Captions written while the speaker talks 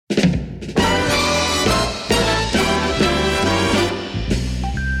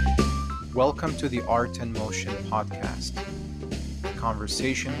Welcome to the Art and Motion podcast, a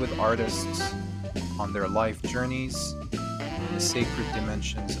conversation with artists on their life journeys and the sacred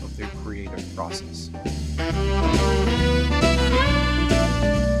dimensions of their creative process.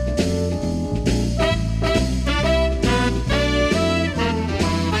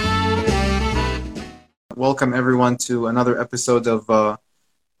 Welcome everyone to another episode of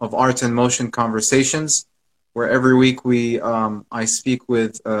Art and Motion Conversations, where every week I speak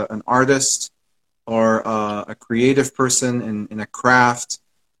with an artist or a creative person in a craft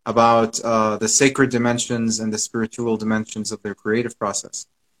about the sacred dimensions and the spiritual dimensions of their creative process.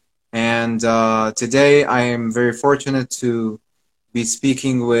 And today I am very fortunate to be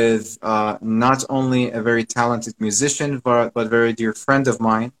speaking with not only a very talented musician, but a very dear friend of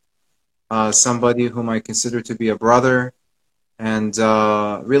mine, somebody whom I consider to be a brother and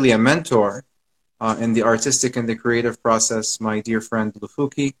really a mentor in the artistic and the creative process, my dear friend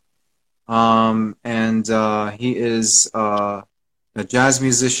LuFuki. He is a jazz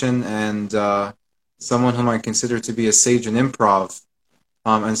musician and someone whom I consider to be a sage in improv.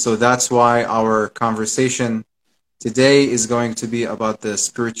 And so that's why our conversation today is going to be about the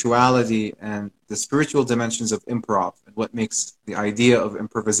spirituality and the spiritual dimensions of improv and what makes the idea of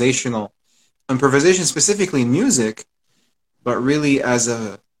improvisation specifically in music, but really as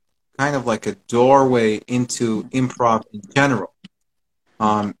a kind of like a doorway into improv in general.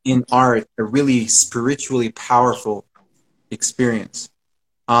 In art, a really spiritually powerful experience.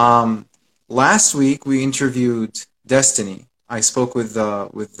 Last week we interviewed Destiny. I spoke with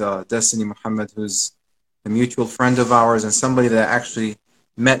Destiny Muhammad, who's a mutual friend of ours and somebody that I actually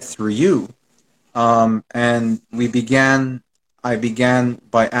met through you. And I began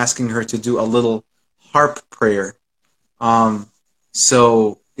by asking her to do a little harp prayer.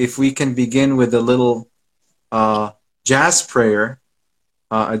 So if we can begin with a little jazz prayer,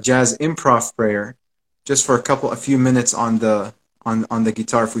 a jazz improv prayer, just for a few minutes on the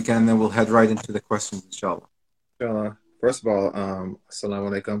guitar, if we can, and then we'll head right into the questions, inshallah. First of all, assalamu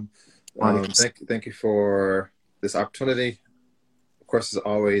alaikum. Thank you for this opportunity. Of course, it's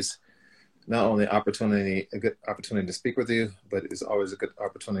always not only a good opportunity to speak with you, but it's always a good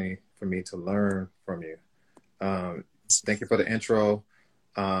opportunity for me to learn from you. Thank you for the intro.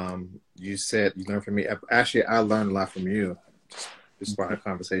 You said you learned from me. Actually, I learned a lot from you just by our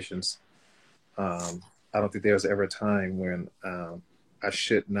conversations. I don't think there was ever a time when I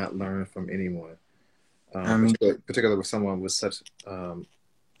should not learn from anyone, particularly with someone with such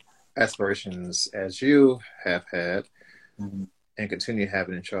aspirations as you have had and continue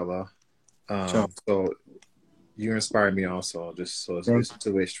having, inshallah. Sure. So you inspired me also. Just so it's a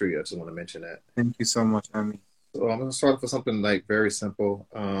two-way street. I just want to mention that. Thank you so much, Ami. So I'm going to start off with something like very simple.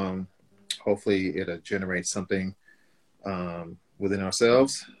 Hopefully it'll generate something within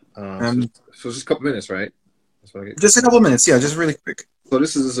ourselves. So just a couple minutes, right? Just a couple minutes, yeah, just really quick. So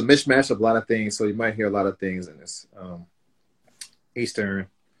this is a mishmash of a lot of things. So you might hear a lot of things in this. Eastern,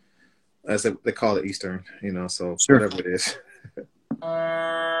 as they call it Eastern, so sure. Whatever it is.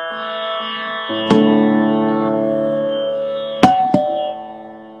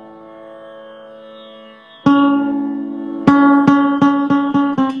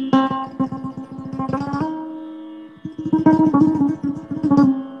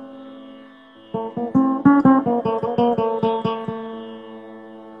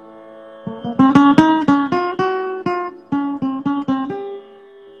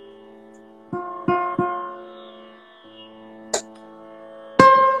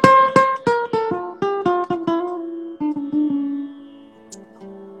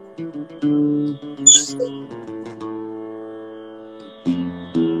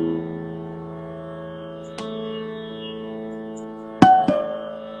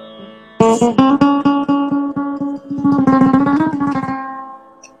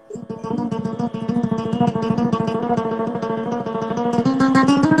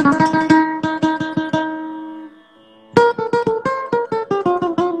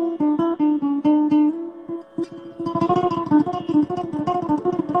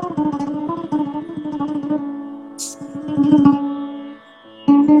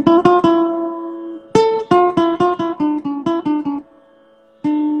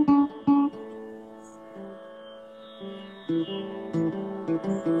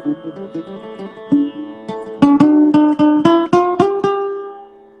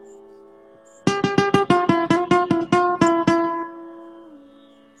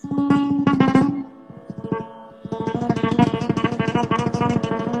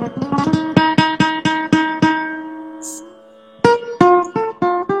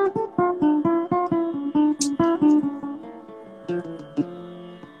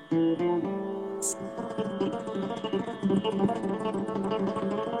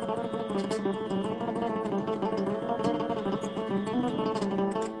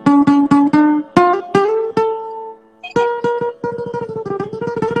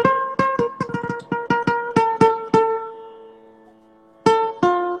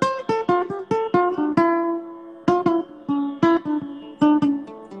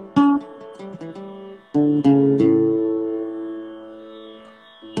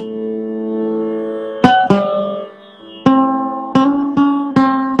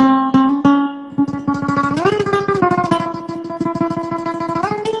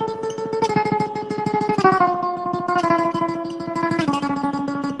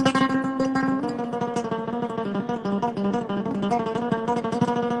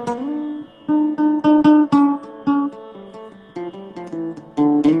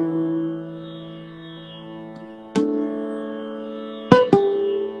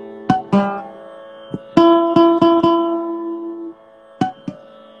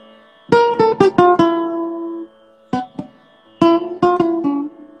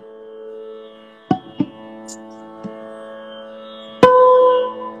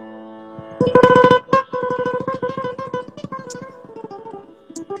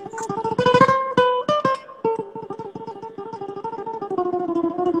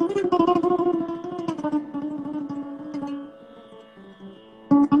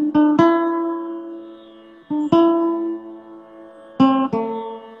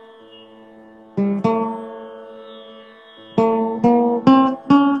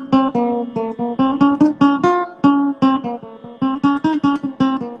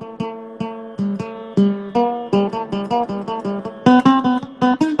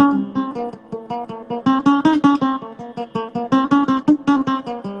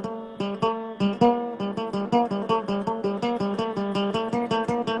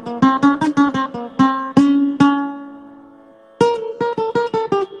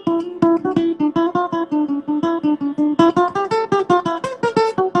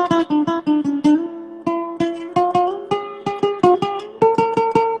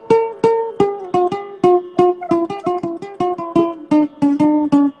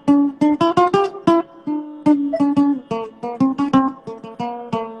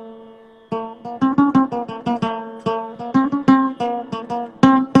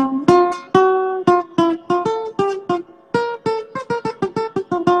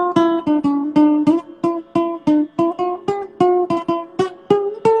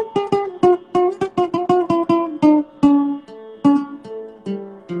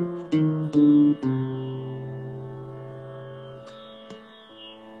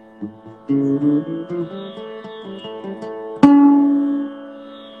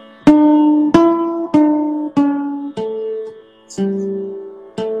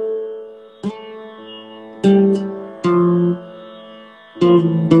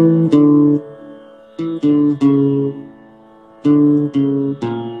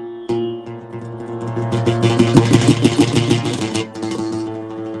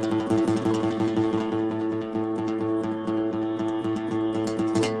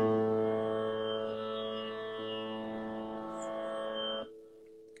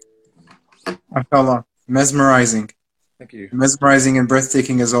 MashaAllah. Mesmerizing. Thank you. Mesmerizing and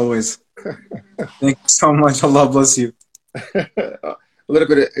breathtaking as always. Thank you so much. Allah bless you. A little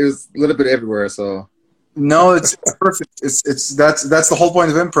bit. It was a little bit everywhere. So No, it's perfect. It's that's the whole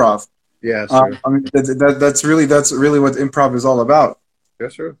point of improv. yeah, sure. I mean that's really what improv is all about.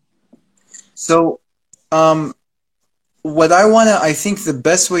 That's true. So, what I think the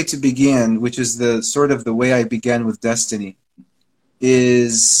best way to begin, which is the sort of the way I began with Destiny,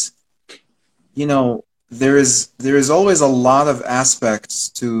 is, you know, there is always a lot of aspects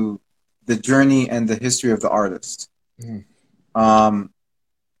to the journey and the history of the artist. Mm-hmm.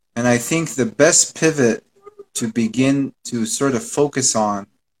 And I think the best pivot to begin to sort of focus on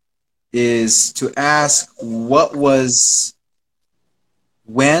is to ask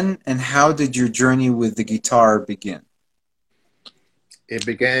when and how did your journey with the guitar begin? It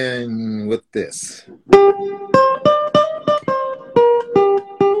began with this.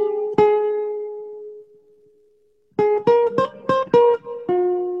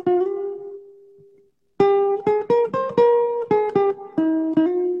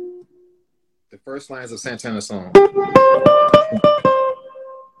 The first lines of Santana's song.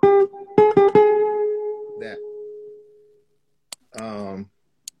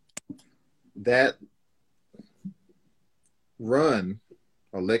 That run,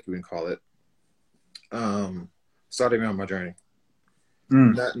 or lick we can call it, started me on my journey.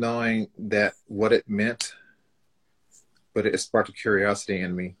 Not knowing that what it meant, but it sparked a curiosity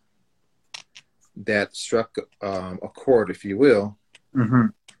in me that struck a chord, if you will. Mm-hmm.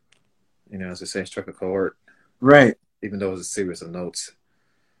 You know, as they say, struck a chord. Right. Even though it was a series of notes.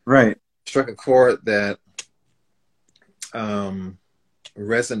 Right. Struck a chord that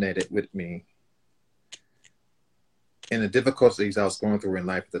resonated with me in the difficulties I was going through in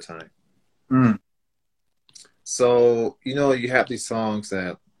life at the time. Mm. So, you know, you have these songs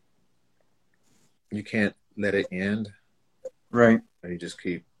that you can't let it end. Right. You just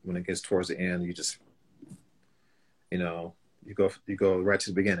keep, when it gets towards the end, you just, you go right to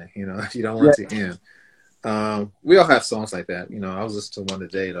the beginning. You don't Yeah. want it to end. We all have songs like that. I was listening to one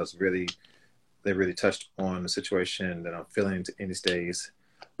today they really touched on the situation that I'm feeling in these days.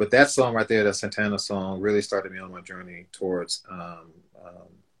 But that song right there, that Santana song, really started me on my journey towards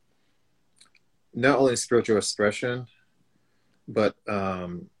not only spiritual expression, but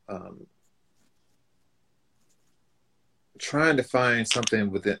trying to find something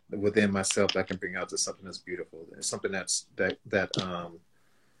within myself that I can bring out to something that's beautiful, something that's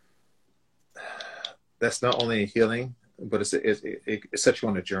not only healing, but it sets you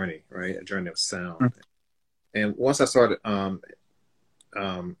on a journey, right? A journey of sound. Mm. And once I started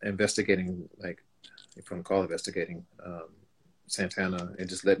investigating, like, if you want to call it investigating, Santana, it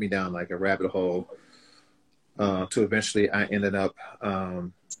just led me down like a rabbit hole to eventually I ended up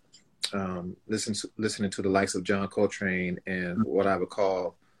listening to the likes of John Coltrane and what I would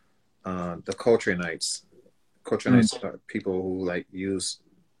call the Coltrane'ites. Coltrane'ites are people who like use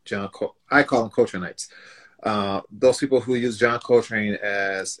I call them Coltrane'ites. Those people who use John Coltrane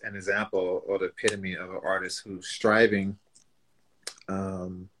as an example or the epitome of an artist who's striving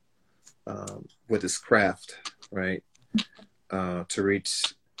with his craft, right, to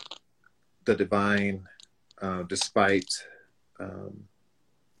reach the divine, despite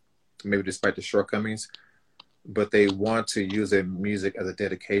the shortcomings, but they want to use their music as a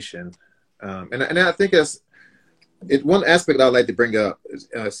dedication. And I think one aspect I'd like to bring up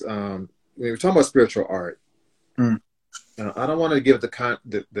is when we're talking about spiritual art. I don't want to give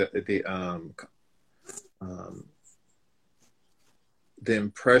the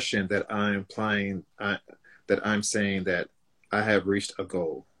impression that I'm implying that I'm saying that I have reached a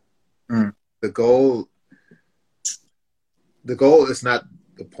goal. The goal is not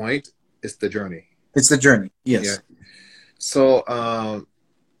the point; it's the journey. It's the journey. Yes. Yeah. So,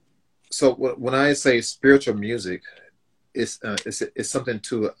 when I say spiritual music, it's something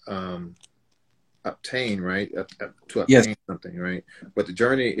to obtain, right? To obtain something, right? But the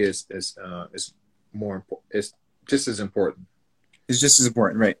journey is more important. It's just as important. It's just as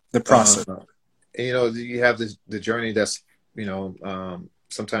important, right? The process. And, you have the journey that's,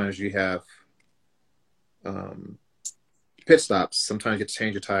 sometimes you have pit stops. Sometimes you get to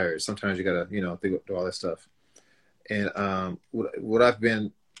change your tires. Sometimes you got to, do all that stuff. And what I've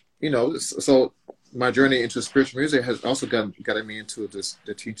been, so my journey into spiritual music has also gotten me into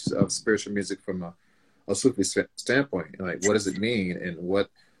the teachings of spiritual music from a LuFuki standpoint. Like, what does it mean, and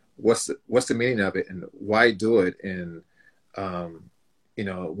what's the meaning of it, and why do it, and what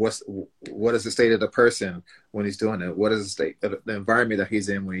is the state of the person when he's doing it? What is the state of the environment that he's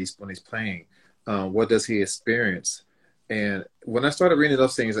in when he's playing? What does he experience? And when I started reading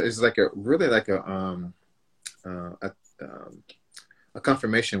those things, it's like a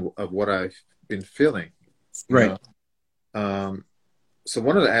confirmation of what I've been feeling. Right. So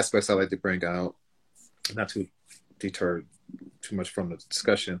one of the aspects I like to bring out, not to deter too much from the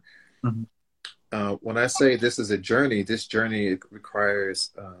discussion, when I say this is a journey, this journey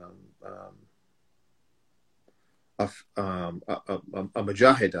requires a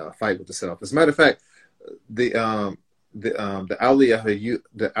mujahida, a fight with the self. As a matter of fact, the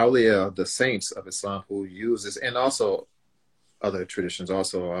awliya, the saints of Islam who use this, and also other traditions,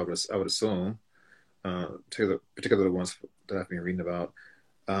 also I would assume, particularly the ones that I've been reading about,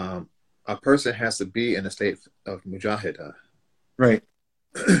 a person has to be in a state of mujahida, right,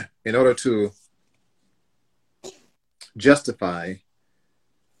 in order to justify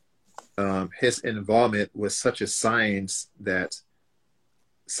his involvement with such a science that's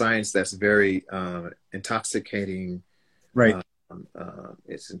very intoxicating. Right.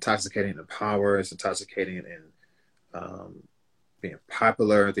 It's intoxicating in power. It's intoxicating in being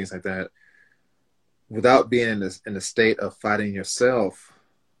popular and things like that. Without being in a state of fighting yourself,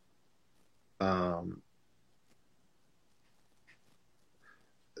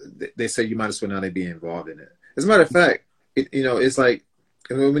 they say you might as well not be involved in it. As a matter of fact, it's like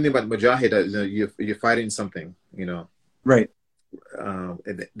when we think about mujahid, you're fighting something, right.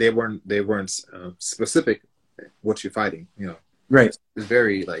 And they weren't specific what you're fighting, right. It's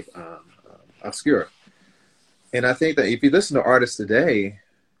very like obscure. And I think that if you listen to artists today,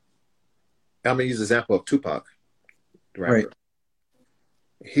 I'm gonna use the example of Tupac, the rapper. Right.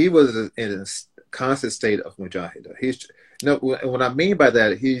 He was in a constant state of mujahid. What I mean by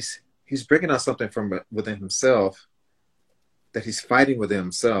that, he's bringing out something from within himself that he's fighting within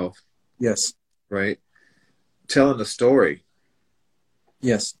himself. Yes. Right. Telling a story.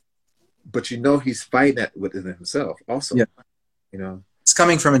 Yes. But he's fighting that within himself also. Yeah. It's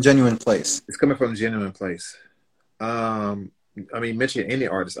coming from a genuine place. It's coming from a genuine place. I mean, mention any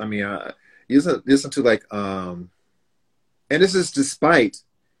artist. I mean, you listen to like, and this is despite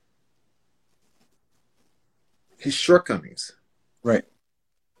his shortcomings. Right.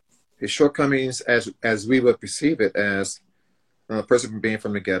 His shortcomings, as we would perceive it, as a person from being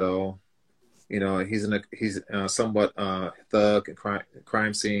from the ghetto. You know, he's somewhat thug and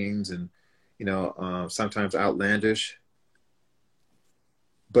crime scenes, and sometimes outlandish.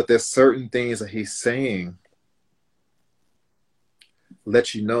 But there's certain things that he's saying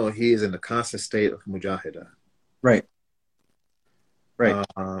let you know he is in a constant state of mujahida. Right. Right.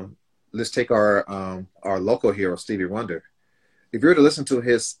 Let's take our local hero Stevie Wonder. If you were to listen to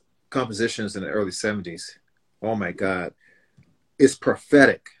his compositions in the early '70s, oh my God, it's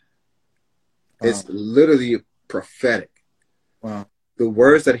prophetic. Wow. It's literally prophetic. Wow. The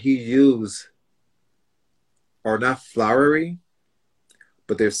words that he used are not flowery,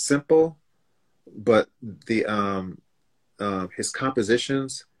 but they're simple. But the his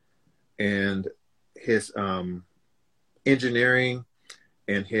compositions and his engineering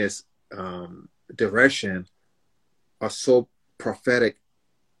and his direction are so prophetic,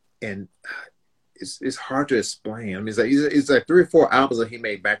 and it's hard to explain. I mean, it's like 3 or 4 albums that he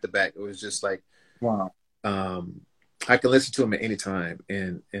made back to back. It was just like, wow. I can listen to him at any time,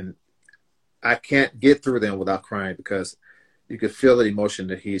 and I can't get through them without crying, because you could feel the emotion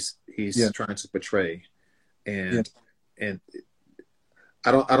that he's trying to portray, and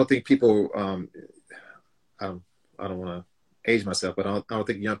I don't think people I don't want to age myself, but I don't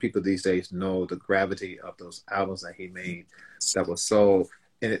think young people these days know the gravity of those albums that he made. That was so,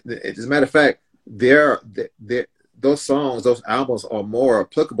 and as a matter of fact, those songs, those albums are more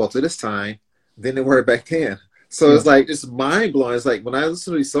applicable to this time than they were back then. So it's like, it's mind blowing. It's like when I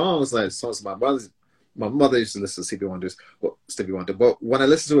listen to these songs, like songs my mother used to listen to Stevie Wonder. But when I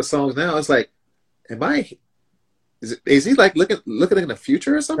listen to his songs now, it's like, is he like looking in the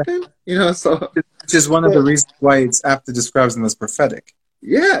future or something? So which is one of the reasons why it's apt to describe him as prophetic.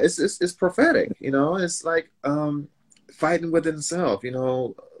 Yeah, it's prophetic. It's like fighting within himself.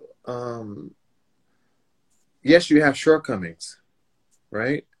 Yes, you have shortcomings,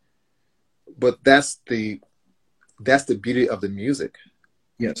 right? But that's the beauty of the music.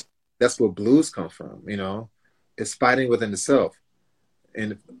 Yes, that's where blues come from. It's fighting within itself,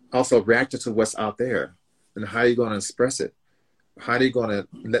 and also reacting to what's out there. And how are you going to express it? How are you going to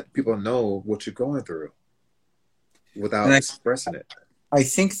let people know what you're going through without expressing it? I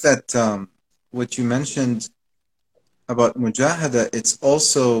think that what you mentioned about mujahada, it's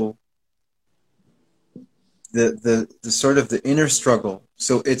also the sort of the inner struggle.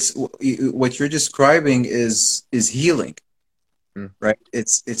 So it's what you're describing is healing, right?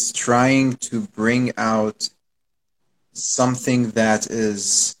 It's trying to bring out something that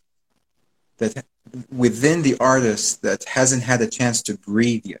within the artist that hasn't had a chance to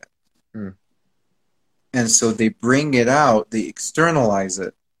breathe yet. And so they bring it out, they externalize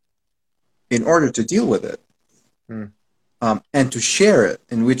it in order to deal with it. And to share it,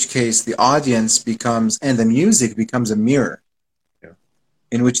 in which case the audience becomes, and the music becomes a mirror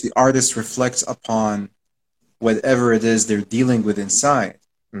in which the artist reflects upon whatever it is they're dealing with inside.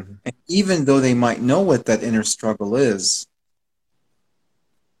 And even though they might know what that inner struggle is,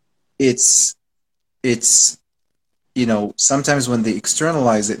 it's sometimes when they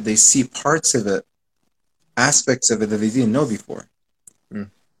externalize it, they see parts of it, aspects of it that they didn't know before.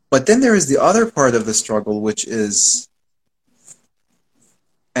 But then there is the other part of the struggle, which is,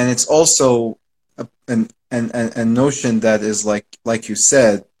 and it's also a notion that is like you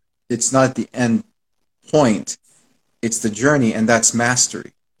said, it's not the end point, it's the journey, and that's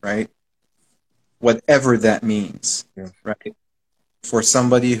mastery, right? Whatever that means, right? For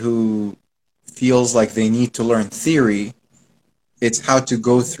somebody who feels like they need to learn theory, it's how to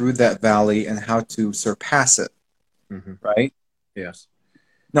go through that valley and how to surpass it, right? Yes.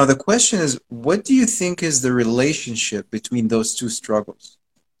 Now the question is, what do you think is the relationship between those two struggles?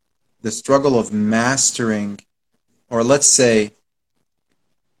 The struggle of mastering, or let's say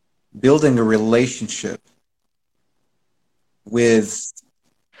building a relationship with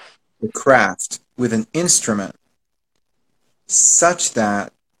the craft, with an instrument, such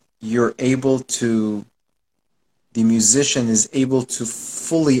that the musician is able to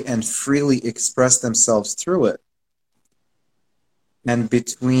fully and freely express themselves through it, and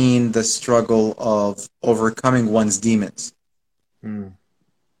between the struggle of overcoming one's demons.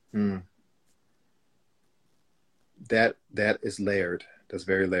 That is layered. That's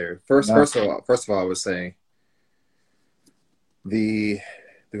very layered. First of all, I would say the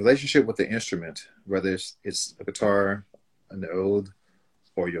relationship with the instrument, whether it's a guitar, an oud,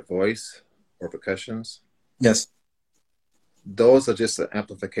 or your voice or percussions, Yes. those are just an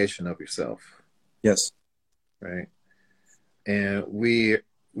amplification of yourself, Yes. right? And we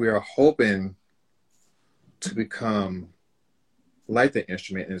are hoping to become like the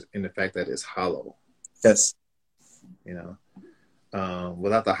instrument in the fact that it's hollow. Yes. You know,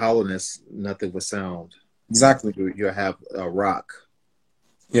 without the hollowness, nothing would sound. Exactly. You have a rock.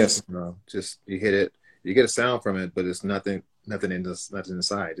 Yes. You know, just you hit it, you get a sound from it, but it's nothing nothing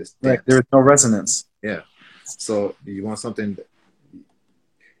inside. It's Right. dense. There's no resonance. Yeah. So you want something,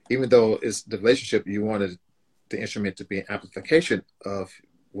 even though it's the relationship, you wanted the instrument to be an amplification of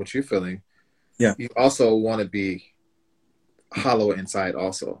what you're feeling. Yeah. You also want to be hollow inside,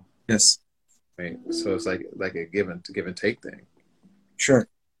 also. Yes. Right. So it's like a give and take thing. Sure.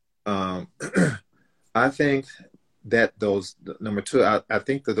 Um, I think that those number two. I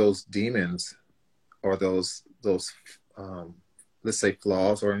think that those demons or those let's say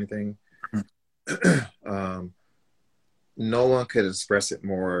flaws or anything. um, no one could express it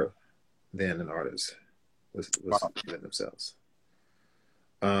more than an artist was Wow. than themselves.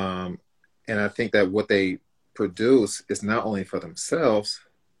 And I think that what they produce is not only for themselves,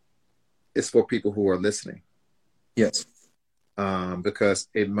 it's for people who are listening. Yes. Because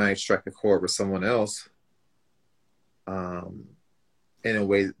it might strike a chord with someone else um, in a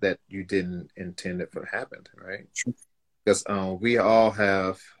way that you didn't intend it to happen, right? Sure. Because we all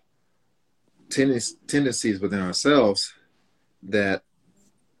have tendencies within ourselves that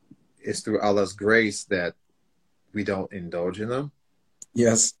it's through Allah's grace that we don't indulge in them.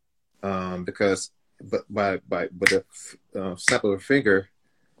 Yes. Because but with a snap of a finger,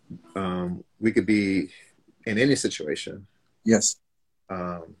 we could be in any situation. Yes.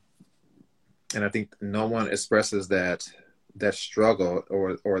 And I think no one expresses that struggle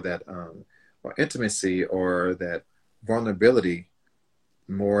or that or intimacy or that vulnerability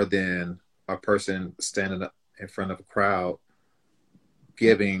more than a person standing up in front of a crowd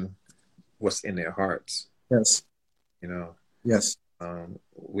giving what's in their hearts. Yes. You know. Yes.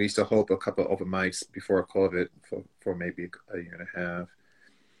 We used to hold a couple of open mics before COVID for maybe a year and a half,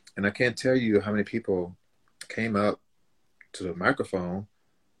 and I can't tell you how many people came up to the microphone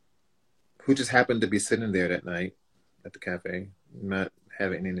who just happened to be sitting there that night at the cafe, not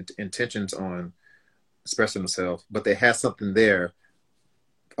having any intentions on expressing themselves, but they had something there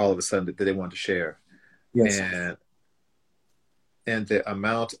all of a sudden that they wanted to share. Yes. And the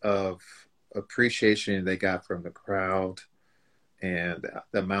amount of appreciation they got from the crowd and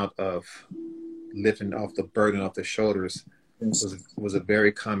the amount of lifting off the burden off their shoulders Yes. was a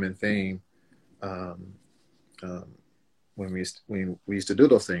very common thing when we used to do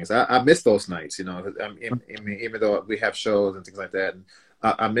those things. I miss those nights, you know. I mean, even though we have shows and things like that, and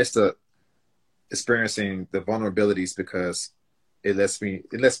I miss experiencing the vulnerabilities because it lets me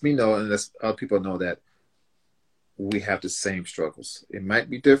know and lets other people know that we have the same struggles. It might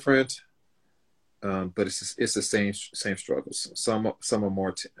be different, but it's the same struggles. Some are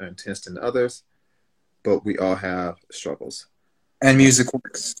more intense than others, but we all have struggles. And music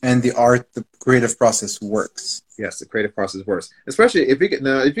works, and the creative process works. Yes, the creative process works, especially if you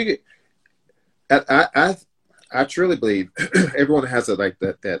get. I truly believe everyone has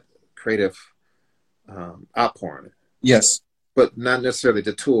that creative outpouring. Yes. But not necessarily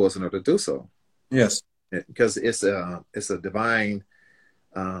the tools in order to do so. Yes. Because it's a divine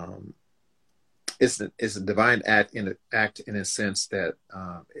it's a divine act in a sense that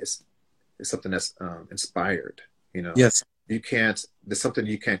it's something that's inspired. You know. Yes. There's something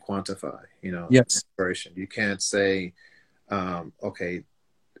you can't quantify, you know. Yes. Inspiration. You can't say, okay,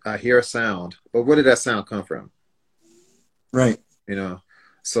 I hear a sound, but where did that sound come from? Right. You know,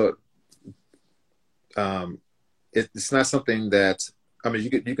 so it's not something that, I mean,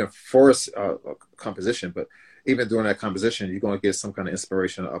 you can force a composition, but even during that composition, you're going to get some kind of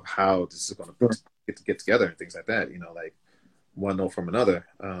inspiration of how this is going to get together and things like that. You know, like one note from another.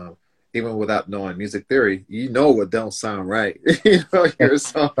 Even without knowing music theory, you know what don't sound right. You know, your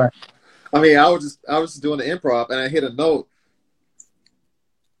song. I mean, I was just doing the improv and I hit a note.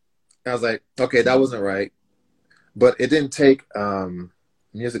 I was like, okay, that wasn't right. But it didn't take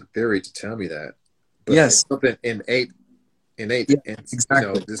music theory to tell me that. But yes, it's something innate, yeah, and exactly.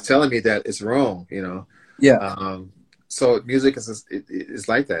 you know, it's telling me that it's wrong. You know. Yeah. So music is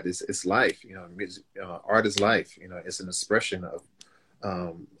like that. It's life. You know, music, art is life. You know, it's an expression of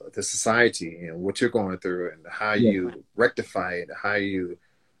the society and what you're going through and how you rectify it, how you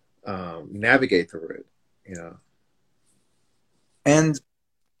navigate through it, you know. And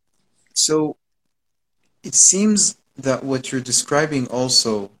so it seems that what you're describing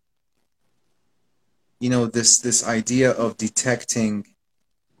also, you know, this idea of detecting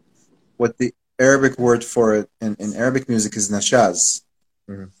what the Arabic word for it in Arabic music is nashaz,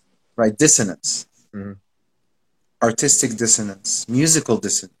 Mm-hmm. right? Dissonance, Mm-hmm. artistic dissonance, musical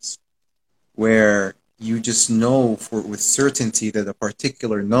dissonance, where you just know with certainty that a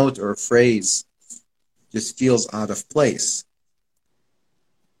particular note or phrase just feels out of place.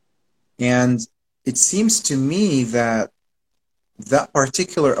 And it seems to me that that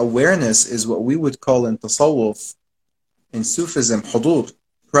particular awareness is what we would call in tasawwuf, in Sufism, hudur,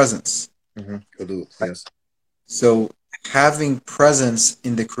 presence. Mm-hmm. Hudud, Right? yes. So having presence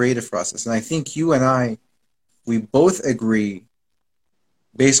in the creative process. And I think you and I, we both agree,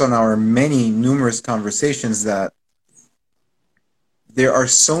 based on our numerous conversations, that there are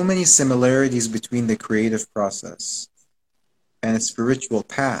so many similarities between the creative process and a spiritual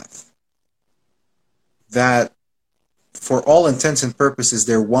path that for all intents and purposes,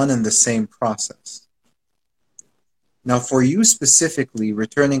 they're one and the same process. Now, for you specifically,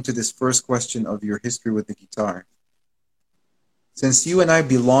 returning to this first question of your history with the guitar, since you and I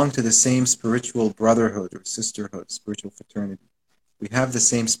belong to the same spiritual brotherhood or sisterhood, spiritual fraternity, we have the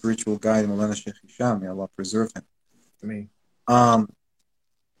same spiritual guide, Maulana Sheikh Hisham, may Allah preserve him. Me.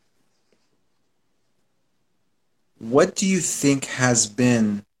 What do you think has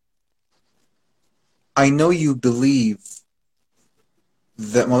been, I know you believe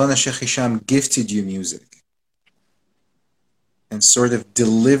that Maulana Sheikh Hisham gifted you music and sort of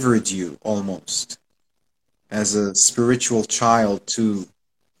delivered you almost as a spiritual child to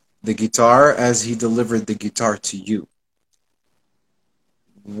the guitar as he delivered the guitar to you.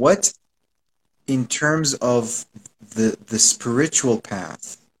 What, in terms of the spiritual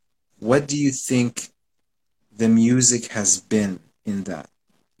path, what do you think the music has been in that?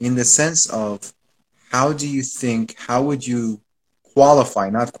 In the sense of, how would you qualify,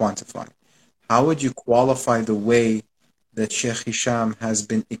 not quantify, how would you qualify the way that Sheikh Hisham has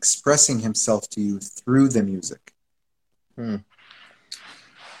been expressing himself to you through the music?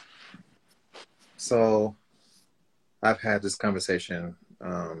 So I've had this conversation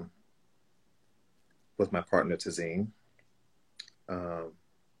with my partner Tazeen. I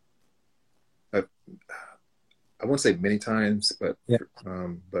won't say many times, but Yeah.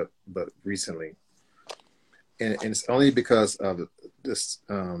 but recently, and it's only because of this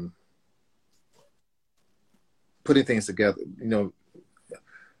putting things together.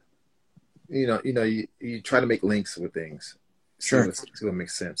 You try to make links with things. Sure. So it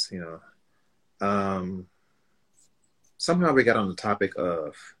makes sense. Somehow we got on the topic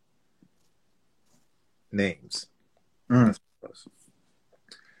of names. Mm.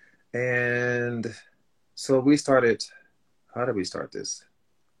 And so we started, how did we start this?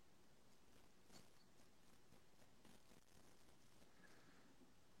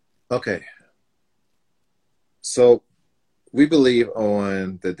 Okay. So we believe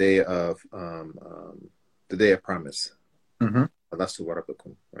on the day of promise. Mm-hmm.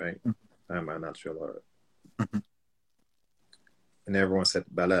 Right? Mm-hmm. I'm not sure about it. Mm-hmm. And everyone said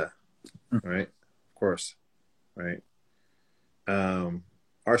Bala, Mm-hmm. right? Of course, right?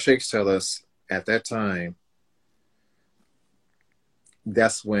 Our sheikhs tell us at that time,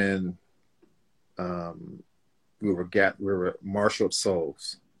 that's when we were marshaled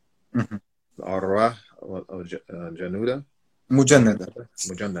souls. Mm-hmm. Arwah Januda.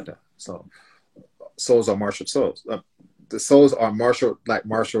 Mujannada. So souls are marshaled souls. The souls are marshaled like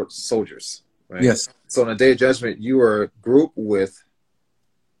marshaled soldiers, right? Yes. So on the day of judgment, you are grouped with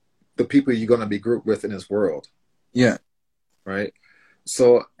the people you're going to be grouped with in this world. Yeah. Right.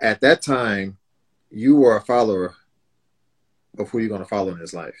 So at that time, you were a follower of who you're going to follow in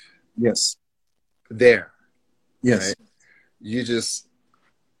his life. Yes. There. Yes. Right? You just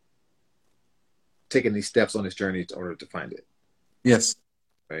taking these steps on this journey in order to find it. Yes.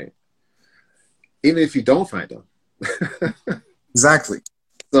 Right. Even if you don't find them. Exactly.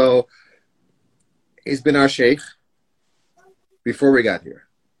 So he's been our sheikh before we got here.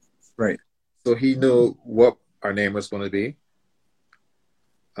 Right. So he knew what our name was going to be,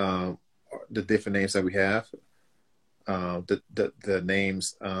 the different names that we have, the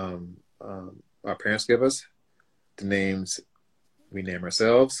names our parents give us, the names we name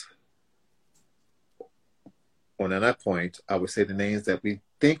ourselves. On that point, I would say the names that we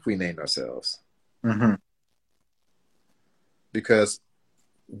think we named ourselves. Mm-hmm. Because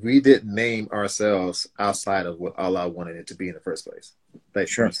we didn't name ourselves outside of what Allah wanted it to be in the first place. Like,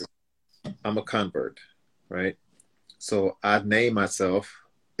 sure. For instance, I'm a convert, right? So I named myself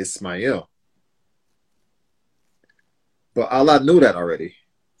Ismail. But Allah knew that already.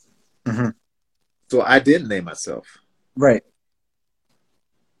 Mm-hmm. So I didn't name myself. Right.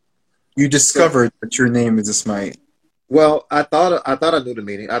 You discovered that your name is Ismail. Well, I thought I knew the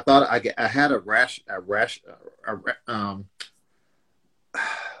meaning. I thought I had a, ra- um, a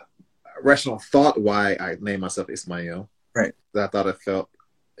rational thought why I named myself Ismail. Right. I thought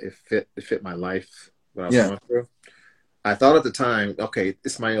it fit my life, what I was Yeah. going through. I thought at the time, okay,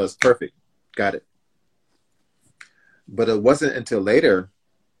 Ismail is perfect, got it. But it wasn't until later,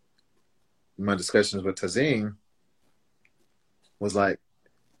 my discussions with Tazim was like,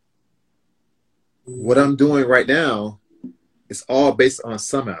 what I'm doing right now is all based on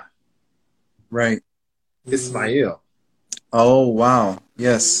Sama, Right. Ismail. Oh, wow.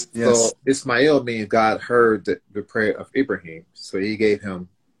 Yes. Yes. So Ismail means God heard the prayer of Ibrahim, so He gave him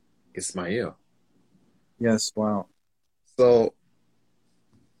Ismail. Yes. Wow. So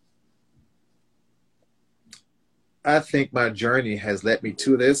I think my journey has led me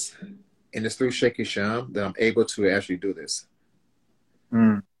to this, and it's through Sheikh Hisham that I'm able to actually do this.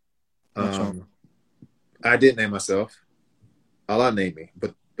 Mm. Mashallah. Um, I didn't name myself. Allah named me,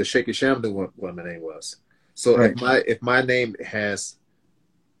 but Sheikh Hisham knew what my name was. So Right. if my name has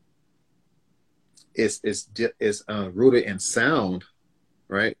is rooted in sound,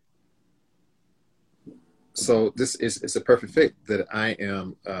 right? So this is it's a perfect fit that I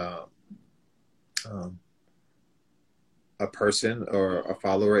am um, a person or a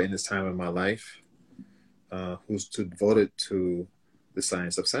follower in this time of my life who's devoted to the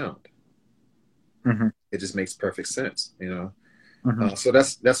science of sound. Mm-hmm. It just makes perfect sense, Mm-hmm. So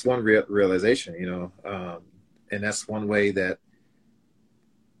that's one realization, and that's one way that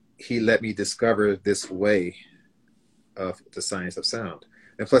he let me discover this way of the science of sound.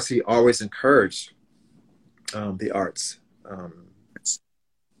 And plus, he always encouraged the arts.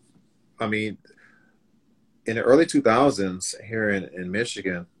 I mean, in the early 2000s here in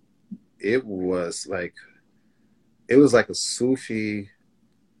Michigan, it was like a Sufi,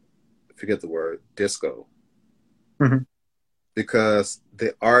 forget the word, disco, Mm-hmm. because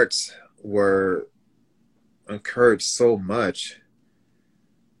the arts were encouraged so much,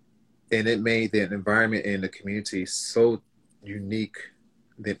 and it made the environment in the community so unique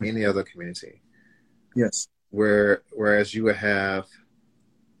than any other community. Yes. Whereas you would have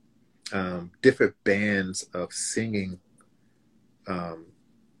different bands of singing um,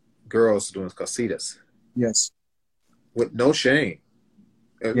 girls doing casitas Yes. with no shame.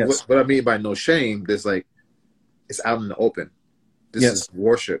 Yes. What I mean by no shame, there's like it's out in the open. This is Yes.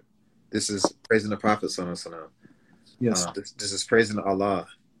 worship. This is praising the Prophet Sallallahu Alaihi Yes. Wasallam. This is praising Allah.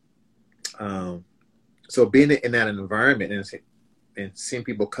 Um, so being in that environment and seeing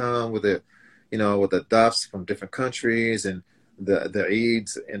people come with with the duffs from different countries and the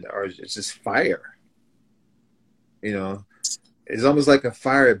Eids and are it's just fire. It's almost like a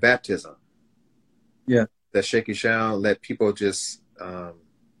fire baptism Yeah. that Sheikh Hisham let people just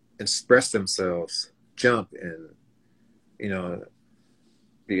express themselves, jump and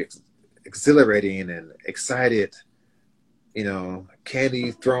be exhilarating and excited.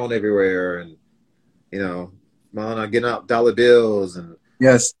 Candy thrown everywhere and getting out dollar bills and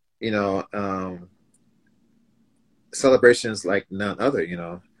Yes. you know um, celebrations like none other.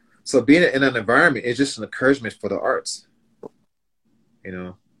 So being in an environment is just an encouragement for the arts. You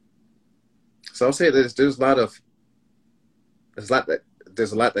know, so I'll say there's a lot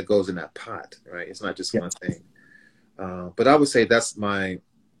that goes in that pot, right? It's not just Yeah. one thing. But I would say that's um,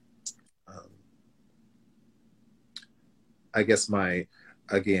 I guess my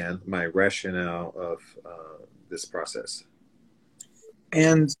rationale of this process.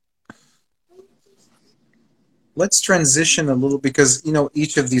 And let's transition a little because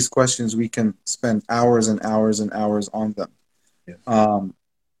each of these questions we can spend hours and hours and hours on them. Yeah.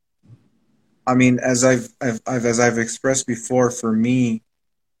 I mean, as I've expressed before, for me,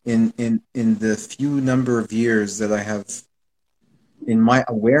 in the few number of years that I have in my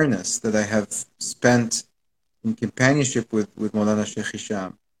awareness that I have spent in companionship with Maulana Sheikh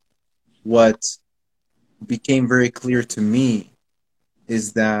Hisham, what became very clear to me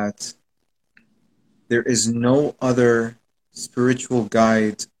is that there is no other spiritual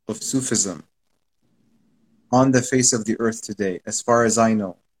guide of Sufism on the face of the earth today, as far as I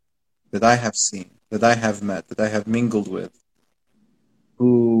know, that I have seen, that I have met, that I have mingled with,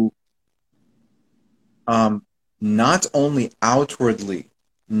 who not only outwardly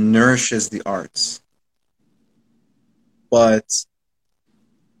nourishes the arts, but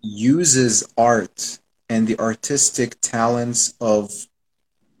uses art and the artistic talents of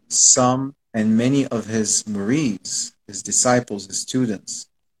some and many of his murids, his disciples, his students,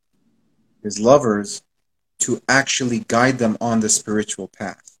 his lovers, to actually guide them on the spiritual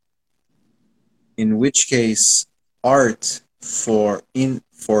path. In which case, art for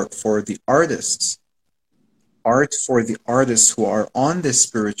the artists art for the artists who are on this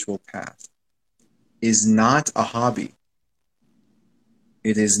spiritual path is not a hobby.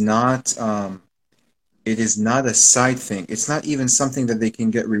 It is not. It is not a side thing. It's not even something that they can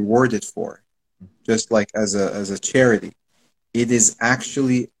get rewarded for, just like as a charity. It is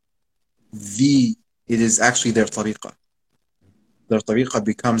actually the. It is actually their tariqah. Their tariqah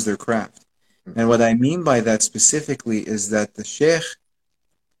becomes their craft. And what I mean by that specifically is that the sheikh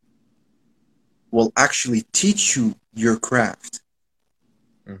will actually teach you your craft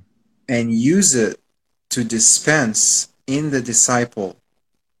and use it to dispense in the disciple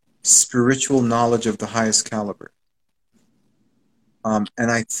spiritual knowledge of the highest caliber. And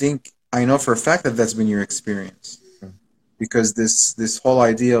I know for a fact that that's been your experience, because this whole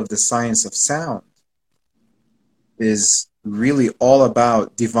idea of the science of sound is really all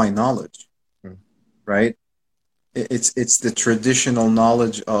about divine knowledge, right? It's the traditional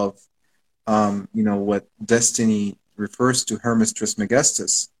knowledge of what destiny refers to, Hermes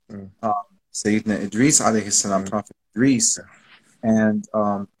Trismegistus, Sayyidina Idris alayhi salam, Prophet Idris, and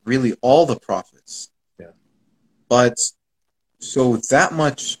really all the prophets. But so that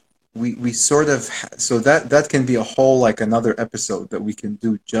much we sort of so that can be a whole, like, another episode that we can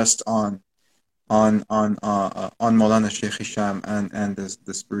do just on Maulana Sheikh Hisham and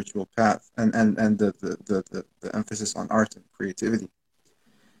the spiritual path and the emphasis on art and creativity.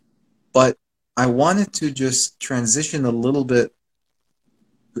 But I wanted to just transition a little bit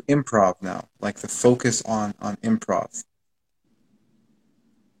to improv now, like the focus on improv.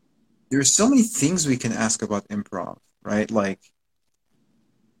 There's so many things we can ask about improv, right? Like,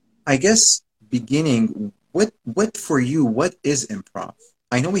 I guess beginning, what for you, what is improv?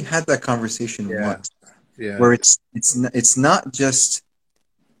 I know we had that conversation once, where it's not just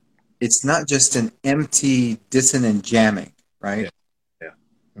an empty dissonant jamming, right?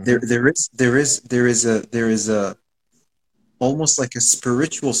 There is a almost like a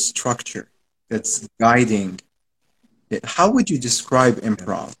spiritual structure that's guiding it. How would you describe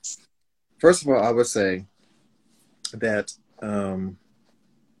improv? First of all, I would say that from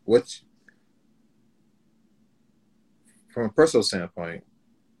a personal standpoint,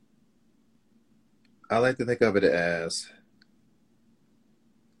 I like to think of it as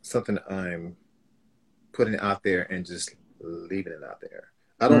something I'm putting out there and just leaving it out there.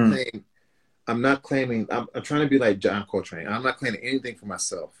 I don't claim. I'm not claiming. I'm trying to be like John Coltrane. I'm not claiming anything for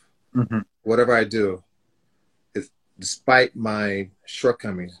myself. Whatever I do, is despite my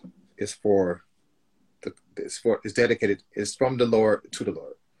shortcomings, it's dedicated. It's from the Lord to the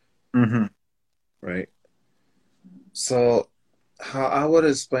Lord. Right. So, how I would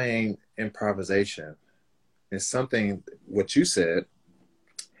explain improvisation is something what you said.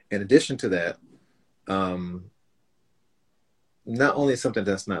 In addition to that, not only something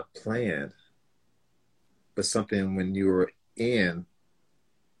that's not planned, but something when you were in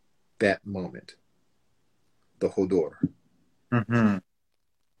that moment, the hudur.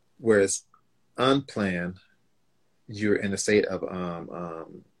 Whereas unplanned, you're in a state of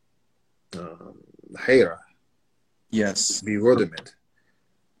hayra. Yes. Bewilderment.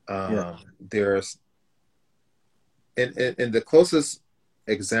 There's and the closest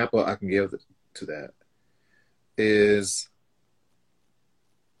example I can give to that is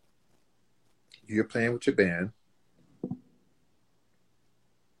you're playing with your band,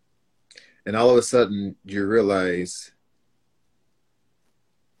 and all of a sudden you realize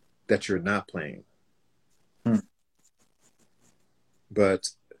that you're not playing, but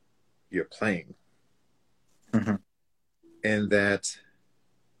you're playing. And that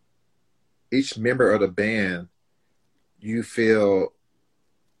each member of the band, you feel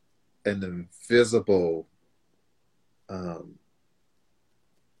an invisible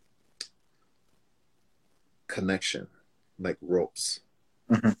connection, like ropes,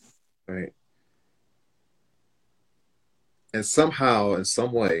 right? And somehow, in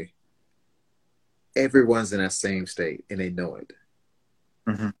some way, everyone's in that same state, and they know it.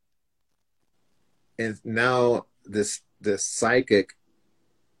 And now this psychic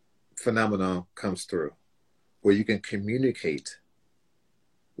phenomenon comes through, where you can communicate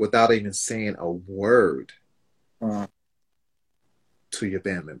without even saying a word to your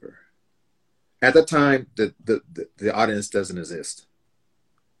band member. At the time, the audience doesn't exist.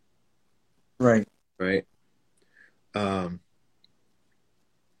 Right. The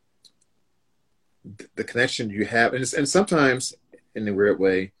connection you have, and sometimes, in a weird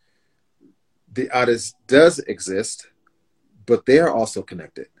way, the artist does exist, but they are also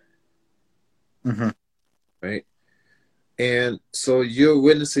connected. Right? And so you're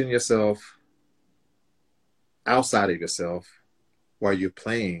witnessing yourself outside of yourself while you're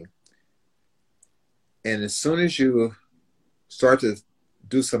playing. And as soon as you start to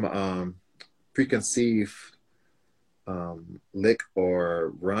do some preconceived lick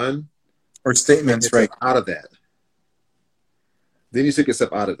or run, Or take statements, yourself right? out of that. Then you took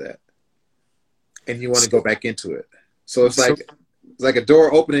yourself out of that, and you want to So, go back into it. So so it's like a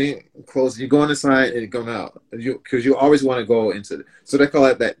door opening, closing. You go inside and you go out. Because you always want to go into it. So they call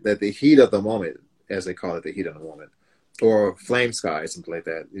it that the heat of the moment, as they call it, the heat of the moment, or flame sky, something like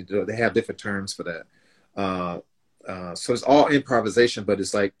that. They have different terms for that. So it's all improvisation, but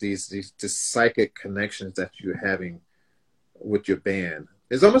it's like these psychic connections that you're having with your band.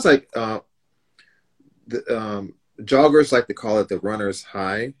 It's almost like the joggers like to call it the runner's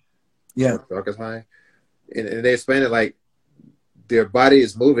high yeah, or joggers high, and they explain it like their body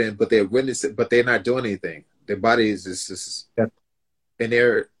is moving, but they're witnessing, but they're not doing anything. Their body is just yeah. and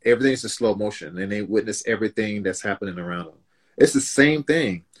everything's in slow motion, and they witness everything that's happening around them. It's the same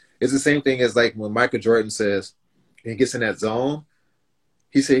thing. It's the same thing as like when Michael Jordan says he gets in that zone.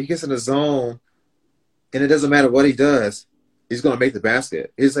 He said he gets in the zone, and it doesn't matter what he does. He's going to make the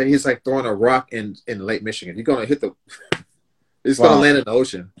basket. He's like throwing a rock in Lake Michigan. He's going to hit the. It's going to Wow, land in the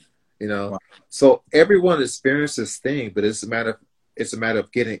ocean. You know. wow. So everyone experiences this thing, but it's a matter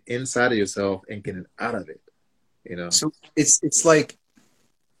of getting inside of yourself and getting out of it. You know. So it's like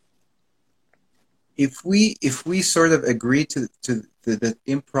if we sort of agree to the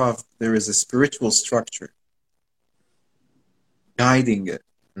improv, there is a spiritual structure guiding it.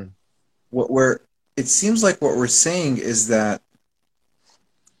 Mm. What we're It seems like what we're saying is that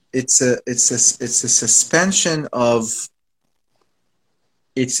it's a suspension of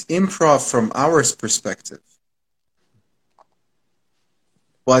it's improv from our perspective,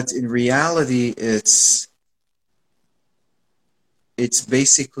 but in reality, it's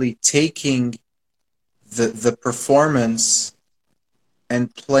basically taking the performance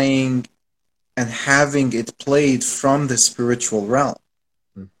and playing and having it played from the spiritual realm,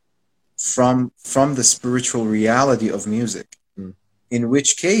 Mm. from the spiritual reality of music. Mm. In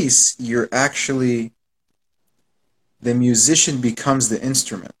which case, you're actually the musician becomes the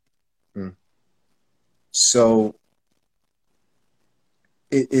instrument. Mm. So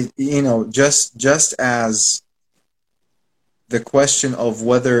just as the question of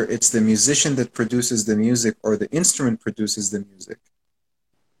whether it's the musician that produces the music or the instrument produces the music.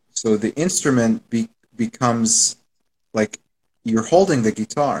 So the instrument becomes like you're holding the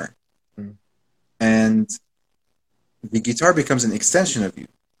guitar, Mm. and the guitar becomes an extension of you.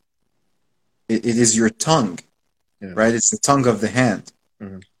 It is your tongue, right? Yes. It's the tongue of the hand.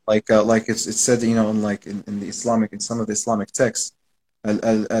 Mm. Like it's said, in like in the Islamic, in some of the Islamic texts, al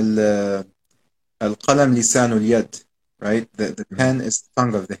al al al qalam lisanul yad, right? The Mm. pen is the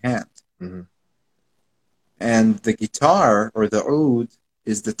tongue of the hand, Mm. and the guitar or the oud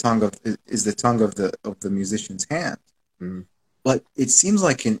is the tongue of the musician's hand. Mm. But it seems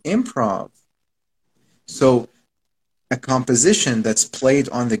like in improv, so a composition that's played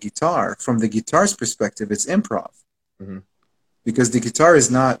on the guitar, from the guitar's perspective, it's improv Mm. because the guitar is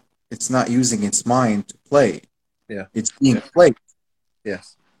not it's not using its mind to play. Yeah. It's being Yeah. played. Yes.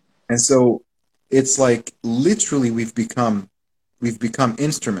 And so it's like literally we've become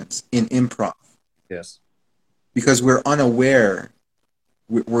instruments in improv Yes. because we're unaware.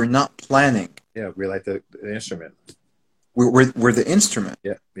 We're not planning. Yeah. We like the instrument. We're the instrument,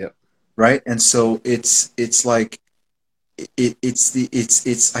 Yeah. Yeah. right? And so it's like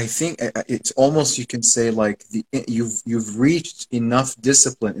it's I think it's almost, you can say, like you've reached enough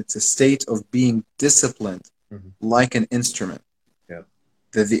discipline. It's a state of being disciplined Mm. like an instrument. Yeah.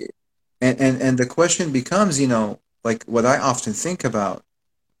 The and the question becomes, like what I often think about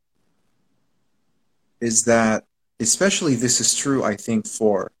is that, especially this is true, I think,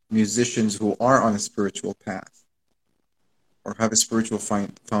 for musicians who are on a spiritual path or have a spiritual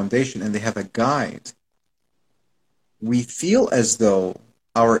foundation and they have a guide. We feel as though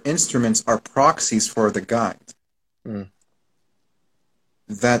our instruments are proxies for the guide. Mm.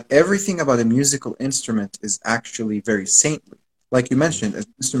 That everything about a musical instrument is actually very saintly. Like you Mm. mentioned, an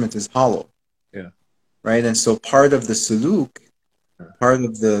instrument is hollow, Yeah. right? And so part of the suluk, Yeah. part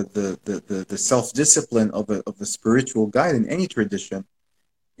of the self-discipline of the spiritual guide in any tradition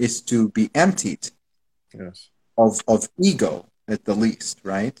is to be emptied Yes. of ego at the least,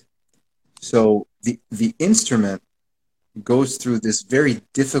 right? So the instrument goes through this very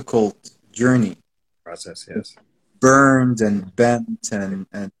difficult journey, Process. Yes. burned and bent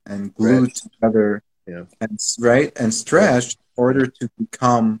and glued Stretch. together, Yeah. and right, and Stretch. stretched in Yeah. order to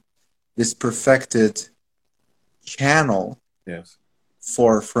become this perfected channel Yes.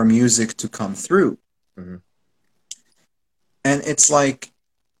 for music to come through. Mm-hmm. And it's like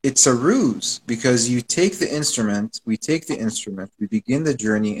it's a ruse because you take the instrument, we take the instrument, we begin the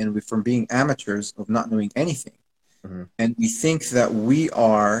journey, and we from being amateurs of not knowing anything, Mm-hmm. and we think that we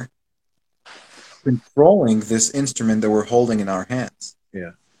are controlling this instrument that we're holding in our hands.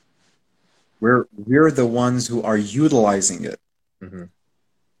 Yeah. We're the ones who are utilizing it. Mm-hmm.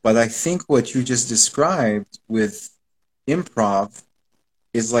 But I think what you just described with improv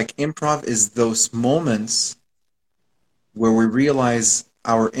improv is those moments where we realize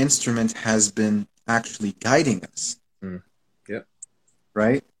our instrument has been actually guiding us, Mm. Yep.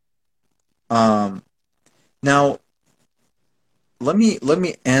 right? Um, Now let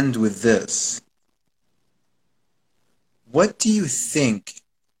me end with this. What do you think,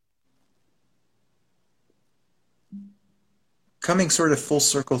 coming sort of full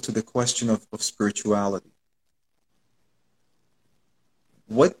circle to the question of spirituality,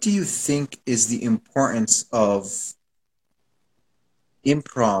 what do you think is the importance of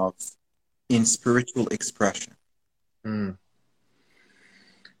improv in spiritual expression? Mm.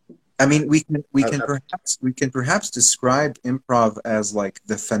 I mean, we I, can I, perhaps describe improv as like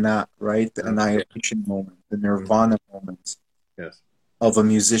the fana, right? The yeah. annihilation moment, the Mm. nirvana moment Yes. of a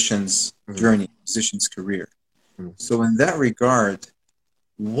musician's Mm. journey, musician's career. Mm. So in that regard,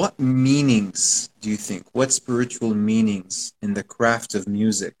 what meanings do you think, what spiritual meanings in the craft of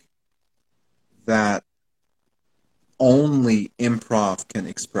music that only improv can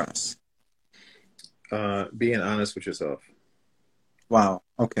express? Being honest with yourself. Wow.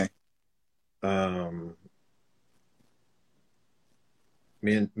 Okay. Um,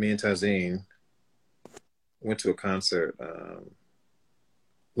 me and Tazine went to a concert.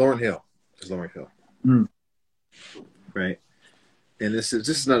 Lauren Hill. It's Lauren Hill, Mm, right? And this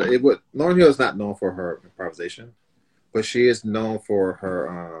is not it. What Lauren Hill is not known for her improvisation, but she is known for her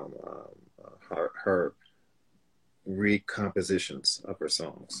recompositions of her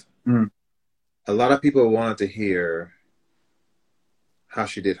songs. mm, A lot of people wanted to hear how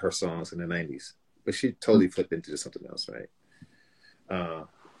she did her songs in the '90s, but she mm. totally flipped into something else, right? Uh,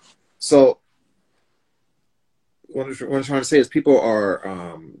 so what I'm trying to say is people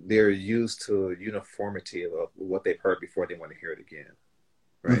are they're used to uniformity of what they've heard before they want to hear it again,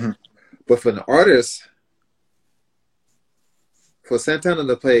 right? Mm-hmm. But for an artist, for Santana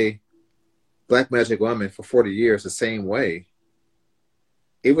to play Black Magic Woman for 40 years the same way,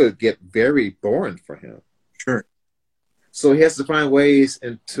 it would get very boring for him. Sure. So he has to find ways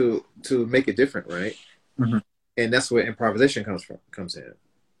and to make it different, right? Mm-hmm. And that's where improvisation comes in.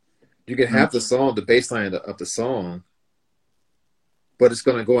 You can Mm. have the song, the bass line of the song, but it's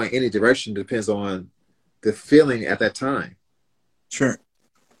going to go in any direction. Depends on the feeling at that time. Sure.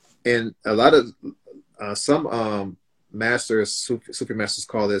 And a lot of some masters, Sufi masters,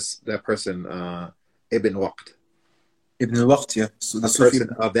 call that person Ibn Waqt, Ibn al-Waqt, yeah. So the a Sufi.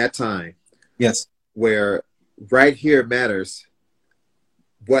 person of that time, Yes. where right here matters.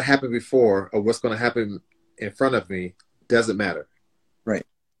 What happened before or what's going to happen in front of me doesn't matter. Right.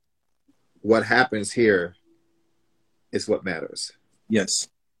 What happens here is what matters. Yes.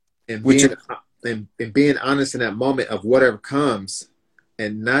 And Which being honest in that moment of whatever comes,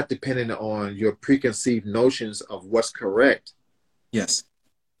 and not depending on your preconceived notions of what's correct, yes.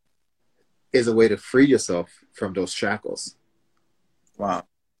 is a way to free yourself from those shackles. Wow.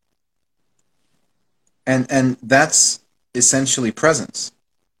 And that's essentially presence,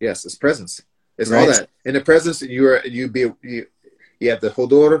 Yes, it's presence. It's all right? that. In the presence, you have the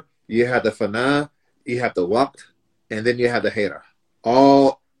hodor, you have the fana, you have the waqt, and then you have the hera,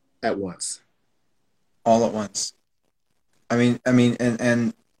 all at once. All at once. I mean,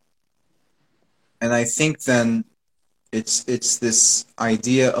 and I think then it's this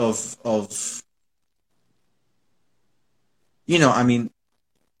idea of I mean,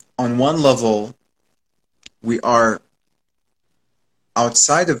 on one level we are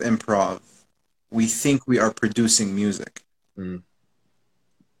outside of improv, we think we are producing music, Mm.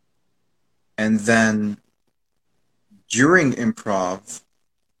 and then during improv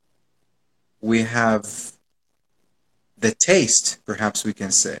we have the taste, perhaps we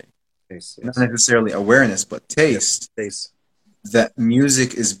can say, Yes, not yes, necessarily awareness, but yes. taste Taste. that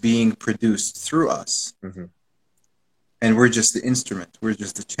music is being produced through us, Mm-hmm. and we're just the instrument, we're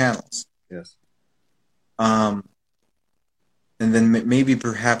just the channels. Yes. Um, and then maybe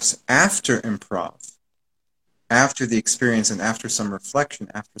perhaps after improv, after the experience and after some reflection,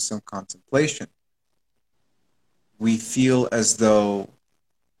 after some contemplation, we feel as though,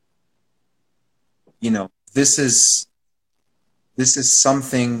 this is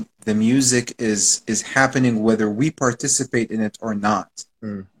something, the music is happening whether we participate in it or not.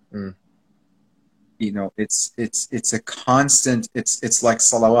 Mm. Mm. it's a constant. It's like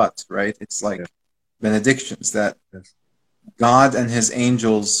salawat, right? It's Yeah. like benedictions that Yes. God and His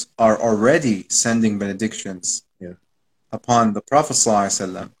angels are already sending benedictions Yeah. upon the Prophet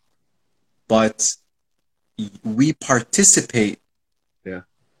ﷺ, but we participate. Yeah.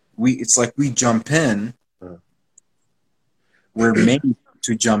 It's like we jump in. Uh, We're made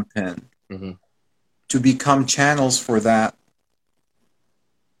to jump in hmm to become channels for that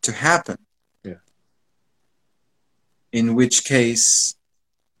to happen. Yeah. In which case,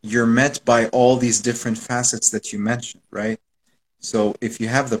 you're met by all these different facets that you mentioned, right? So if you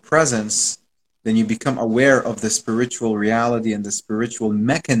have the presence, then you become aware of the spiritual reality and the spiritual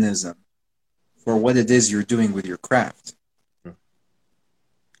mechanism for what it is you're doing with your craft. Mm.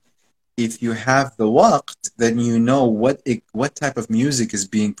 If you have the waqt, then you know what type of music is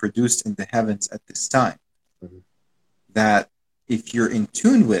being produced in the heavens at this time. Mm-hmm. That if you're in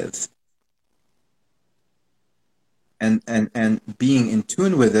tune with and being in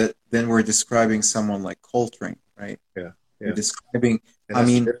tune with it, then we're describing someone like Coltrane, right? Yeah. We're Yeah. describing, And I that's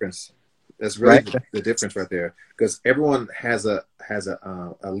the mean, difference. That's really right, the difference right there, because everyone has a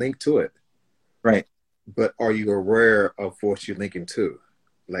link to it. right, But are you aware of what you're linking to,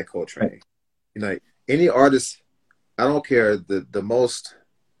 like right, Coltrane? You know, any artist, I don't care the most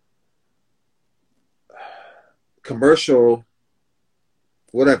commercial,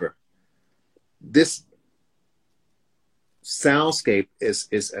 whatever. This soundscape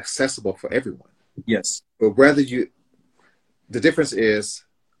is accessible for everyone. yes, But the difference is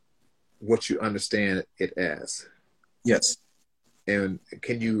what you understand it as, yes, and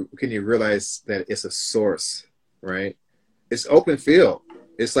can you realize that it's a source, right? It's open field.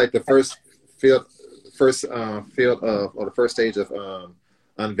 It's like the field, field of, or the first stage of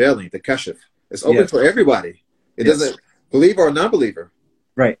unveiling the kashif. It's open yes, for everybody. It yes, doesn't, believer or non-believer,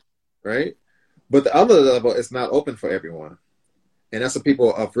 right, right? But the other level is not open for everyone, and that's the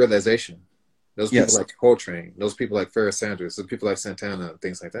people of realization. Those people yes. like Coltrane, those people like Ferris Sanders, those people like Santana, and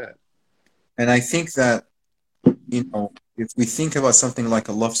things like that. And I think that, if we think about something like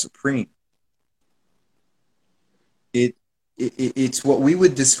a love supreme, it, it's what we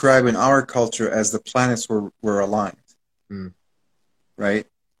would describe in our culture as the planets were aligned, Mm, right?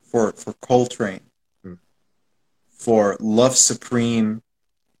 For Coltrane, mm, for love supreme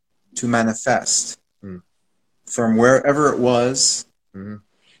to manifest mm, from wherever it was mm,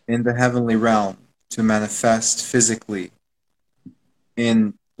 in the heavenly realm to manifest physically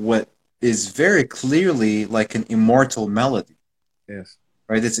in what is very clearly like an immortal melody, yes.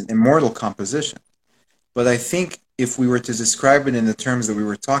 right? It's an immortal composition. But I think if we were to describe it in the terms that we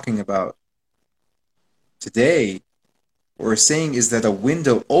were talking about today, what we're saying is that a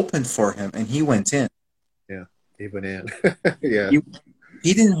window opened for him and he went in. Yeah. Even in. Yeah. He,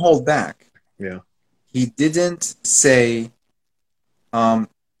 he didn't hold back. Yeah. He didn't say, I'm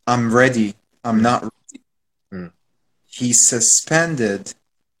ready, I'm Mm, not ready. mm, He suspended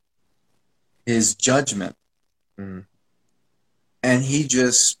his judgment mm. and he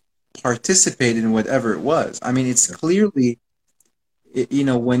just participated in whatever it was. I mean, it's Yeah. clearly,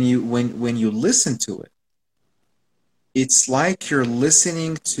 when you listen to it, it's like you're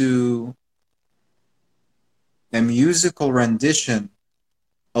listening to a musical rendition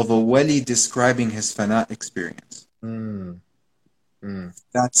of a wali describing his fana experience. Mm, mm,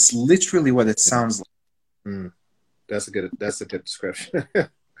 That's literally what it yeah. sounds like. Mm. That's a good description. Yeah.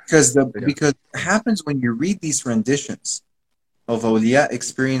 Because what happens when you read these renditions of awliya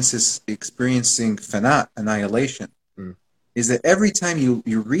experiencing fana, annihilation, Mm, is that every time you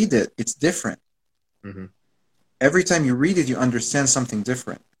read it, it's different. hmm Every time you read it, you understand something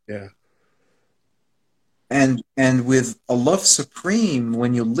different. Yeah. And with Allah Supreme,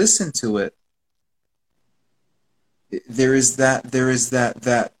 when you listen to it, there is that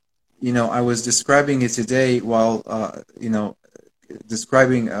I was describing it today while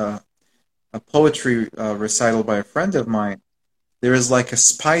describing a poetry recital by a friend of mine. There is like a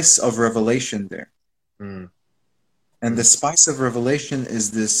spice of revelation there, Mm, and the mm, spice of revelation is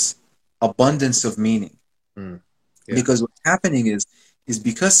this abundance of meaning. mm. Yeah. Because what's happening is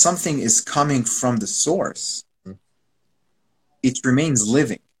because something is coming from the source, Mm. it remains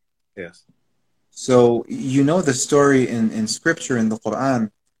living. Yes. So you know the story in scripture in the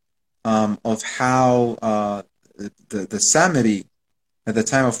Quran, of how the Samiri at the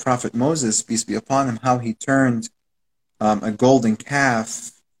time of Prophet Moses, peace be upon him, how he turned a golden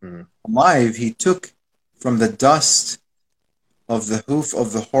calf Mm, alive. He took from the dust of the hoof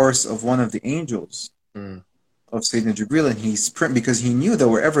of the horse of one of the angels mm. of Sayyidina Jibril, and because he knew that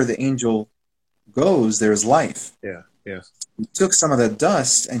wherever the angel goes, there's life. Yeah. Yes. He took some of that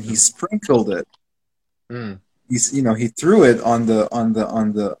dust and he sprinkled it Mm. He's, he threw it on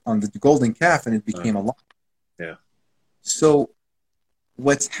the golden calf, and it became alive. Yeah. So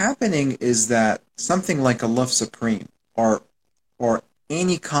what's happening is that something like a Love Supreme, or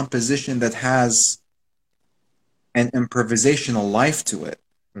any composition that has an improvisational life to it,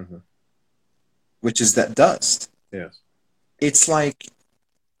 Mm-hmm. which is that dust. Yes. It's like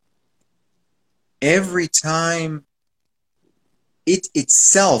every time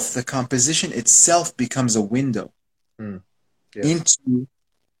the composition itself becomes a window Mm. Yes. into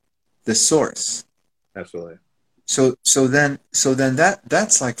the source. Absolutely. So then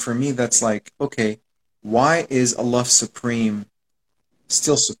that's like, for me, that's like, okay, why is Allah Supreme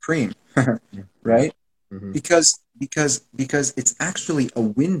still supreme? Mm-hmm. Right? Mm-hmm. Because it's actually a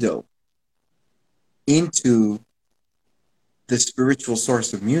window into the spiritual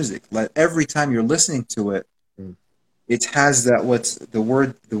source of music. Like every time you're listening to it, Mm. it has that, what's the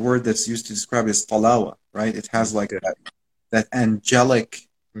word that's used to describe it is talawa, right? It has like Yeah. that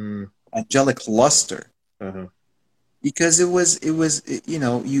Mm. angelic luster. Uh-huh. Because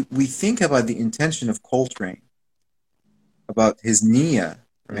we think about the intention of Coltrane, about his niyyah,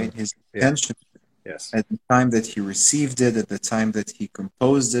 Mm. right? His Yeah. intention Yes. at the time that he received it, at the time that he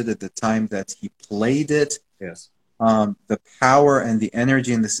composed it, at the time that he played it, Yes. the power and the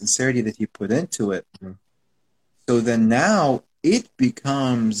energy and the sincerity that he put into it. Mm. So then now it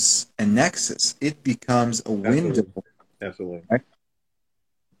becomes a nexus. It becomes a window, Absolutely. Absolutely. right?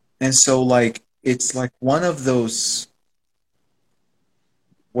 And so, like, it's like one of those,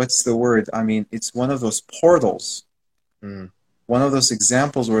 what's the word? I mean, it's one of those portals, Mm. one of those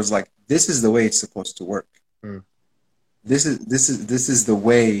examples where it's like, this is the way it's supposed to work. Mm. This is the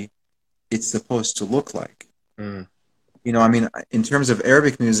way it's supposed to look like. Mm. I mean, in terms of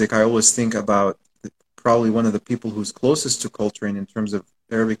Arabic music, I always think about probably one of the people who's closest to Coltrane in terms of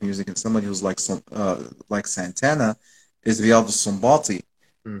Arabic music, and somebody who's like Santana, is Riyad al-Sumbati,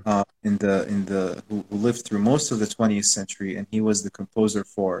 Mm. who lived through most of the 20th century, and he was the composer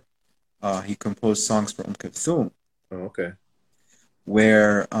for he composed songs for Kulthum, Oh, okay.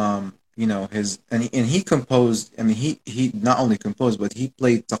 where he composed. I mean, he not only composed, but he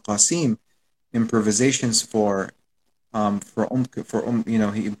played taqasim, improvisations he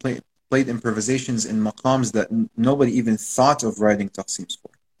played improvisations in maqams that nobody even thought of writing taqsims for.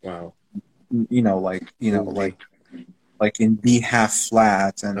 Wow. You know, like you know, Ooh-wee. like in B half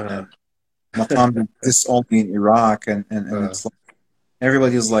flat, and Uh-huh. maqam this only in Iraq, and uh, it's like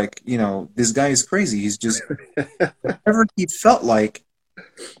everybody's like, this guy is crazy. He's just whatever he felt like.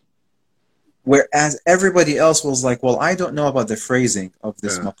 Whereas everybody else was like, well, I don't know about the phrasing of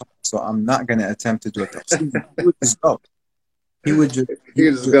this uh. maqam, so I'm not going to attempt to do a taqsim. He would just go. He would just, he You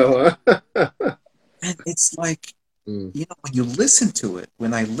would just just, go, huh? and it's like, Mm. when you listen to it,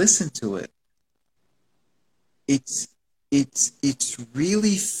 when I listen to it, it's it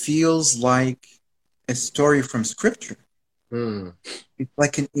really feels like a story from scripture. Mm. It's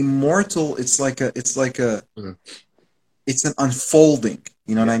like an immortal. Mm. It's an unfolding.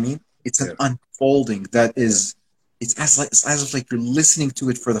 You know what Yeah. I mean? It's an Yeah. unfolding that Yeah. is. It's as if like you're listening to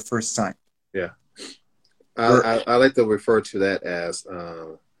it for the first time. Yeah. Where I like to refer to that as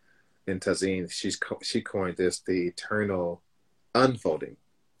in Tazine, she coined this the eternal unfolding.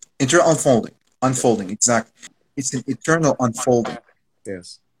 eternal unfolding, Yeah. unfolding. Exactly. It's an eternal unfolding.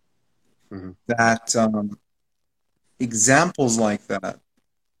 Yes. Mm-hmm. That examples like that,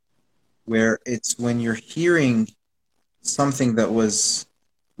 where it's when you're hearing something that was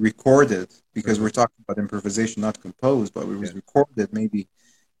recorded, because Mm-hmm. we're talking about improvisation, not composed, but it Yeah. was recorded maybe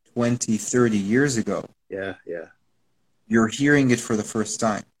 20, 30 years ago. Yeah. Yeah. You're hearing it for the first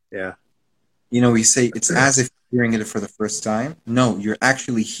time. Yeah. We say it's as if you're hearing it for the first time. No, you're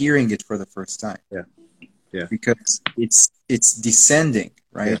actually hearing it for the first time, Yeah. Yeah. because it's descending,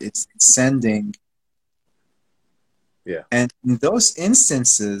 Yeah. right? It's descending. Yeah. And in those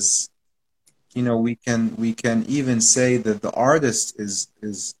instances, we can even say that the artist is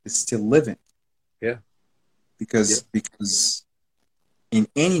still living, Yeah. Yeah. because in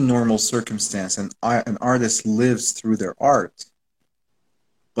any normal circumstance, an artist lives through their art.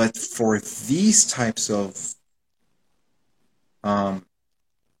 But for these types of um,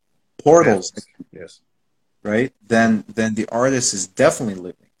 portals, Channels. Yes. right, then the artist is definitely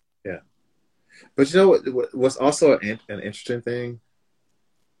living. Yeah. But you know what's also an interesting thing?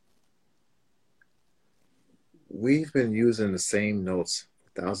 We've been using the same notes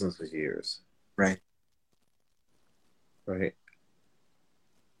for thousands of years, Right. right?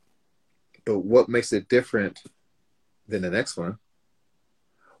 But what makes it different than the next one?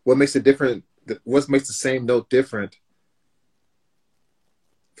 What makes it different? What makes the same note different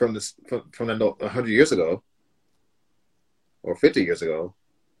from the note 100 years ago, or 50 years ago,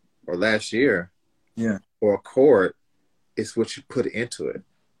 or last year, Yeah. or a chord, it's what you put into it.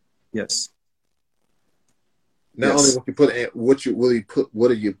 Yes. Not only what you put in,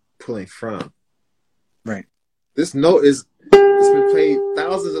 what are you pulling from? Right. This note it's been played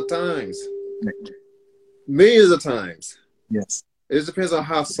thousands of times, millions of times. Yes. It just depends on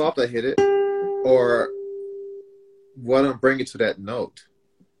how soft I hit it, or what I'm bringing to that note.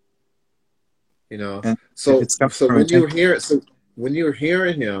 You know, And so it's coming from when you intention. hear it, when you're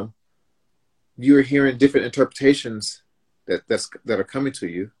hearing him, you're hearing different interpretations that are coming to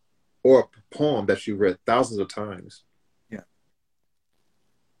you, or a poem that you read thousands of times. Yeah.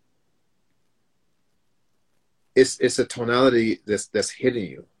 It's a tonality that's hitting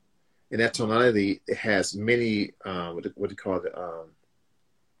you, and that tonality, it has many what do you call it,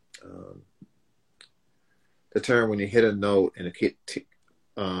 the term when you hit a note and it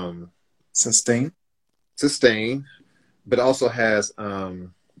Sustain. sustain, but also has what's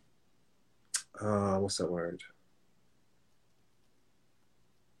that word?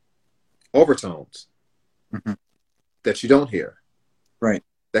 Overtones that you don't hear. Right.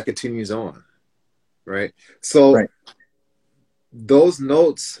 That continues on. Right. So right. those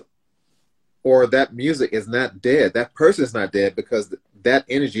notes or that music is not dead. That person is not dead because that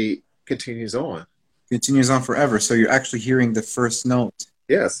energy continues on. Continues on forever. So you're actually hearing the first note.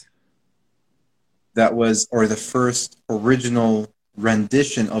 Yes. That was, or the first original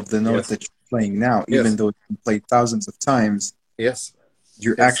rendition of the note that you're playing now, even though it's been played thousands of times. Yes.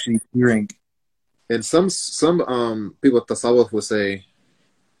 You're actually hearing. And some people at Tasawwuf will say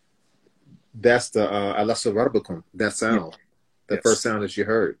that's the Alasu Rabbukum, that sound, the first sound that you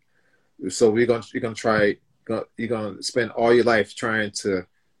heard. So you're gonna spend all your life trying to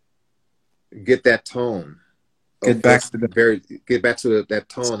get that tone. Get back to that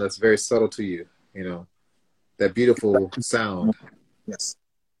tone that's very subtle to you. You know, that beautiful sound. Yes.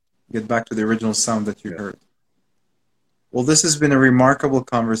 Get back to the original sound that you heard. Well, this has been a remarkable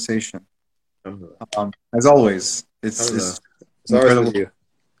conversation. As always, it's incredible. With you.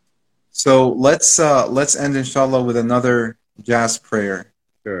 So let's end, inshallah, with another jazz prayer.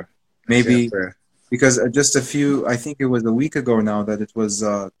 Sure. Maybe because just I think it was a week ago now that it was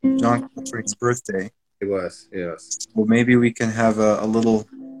John Coltrane's birthday. It was, yes. Well, maybe we can have a little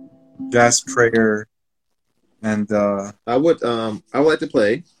jazz prayer, and I would like to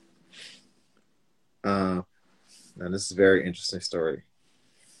play. Now this is a very interesting story.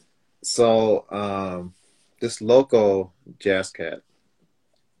 So this local jazz cat,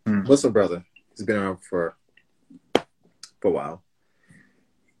 Muslim brother, he's been around for a while.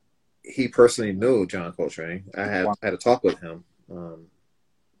 He personally knew John Coltrane. I had a talk with him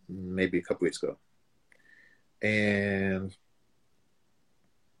maybe a couple weeks ago, and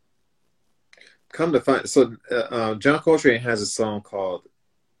come to find, so John Coltrane has a song called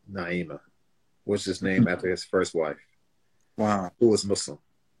Naima, which is named after his first wife. Wow. Who was Muslim.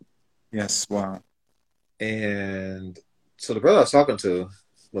 Yes, wow. And so the brother I was talking to,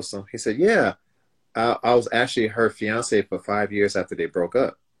 Muslim, he said, yeah, I was actually her fiance for 5 years after they broke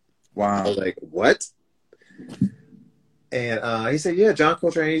up. Wow. I was like, what? And he said, yeah, John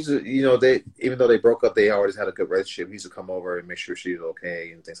Coltrane, even though they broke up, they always had a good relationship. He used to come over and make sure she's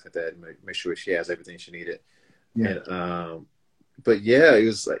okay and things like that, and make sure she has everything she needed. Yeah. And, but yeah, he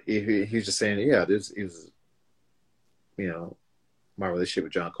was like, he was just saying, yeah, it was, my relationship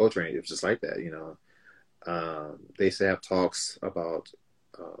with John Coltrane, it was just like that, They used to have talks about,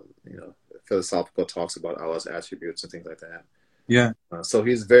 philosophical talks about Allah's attributes and things like that. Yeah. So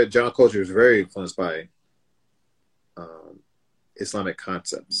John Coltrane was very influenced by Islamic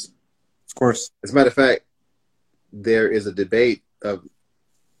concepts. Of course. As a matter of fact, there's a debate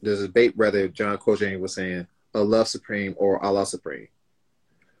whether John Coltrane was saying Allah Supreme or Allah Supreme.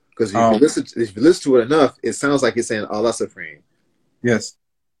 Because if you listen to it enough, it sounds like he's saying Allah Supreme. Yes.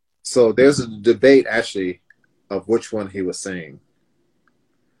 So there's a debate actually of which one he was saying.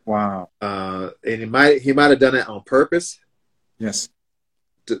 Wow. And he might have done it on purpose. Yes.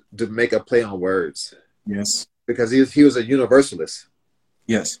 To make a play on words. Yes. Because he was a universalist.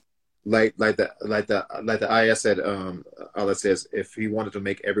 Yes. Like the ayah said, Allah says, if he wanted to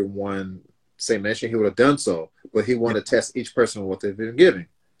make everyone same nation, he would have done so. But he wanted to test each person what they've been given.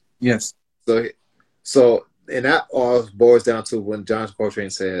 Yes. So and that all boils down to when John Coltrane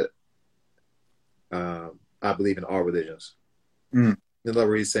said, I believe in all religions. In other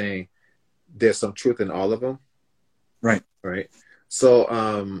words, he's saying there's some truth in all of them. Right. Right.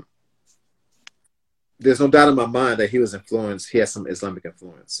 So there's no doubt in my mind that he was influenced. He has some Islamic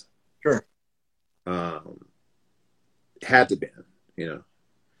influence. Sure. Had to be,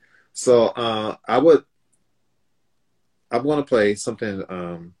 So I'm going to play something.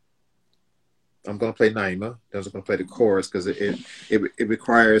 I'm going to play Naima. I was going to play the chorus because it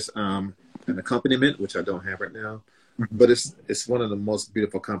requires an accompaniment, which I don't have right now. Mhm. But it's one of the most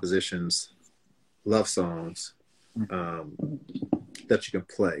beautiful compositions, love songs, that you can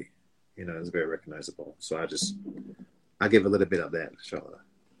play. You know, it's very recognizable. So I give a little bit of that, inshallah.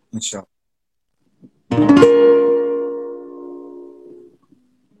 Inshallah.